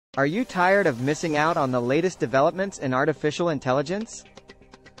Are you tired of missing out on the latest developments in artificial intelligence?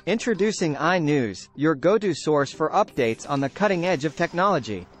 Introducing iNews, your go-to source for updates on the cutting edge of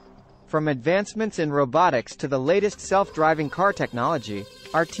technology. From advancements in robotics to the latest self-driving car technology,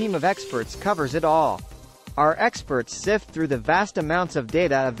 our team of experts covers it all. Our experts sift through the vast amounts of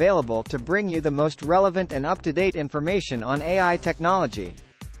data available to bring you the most relevant and up-to-date information on AI technology.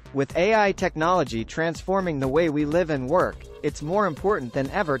 With AI technology transforming the way we live and work, it's more important than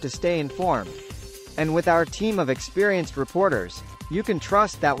ever to stay informed. And with our team of experienced reporters, you can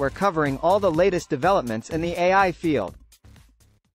trust that we're covering all the latest developments in the AI field.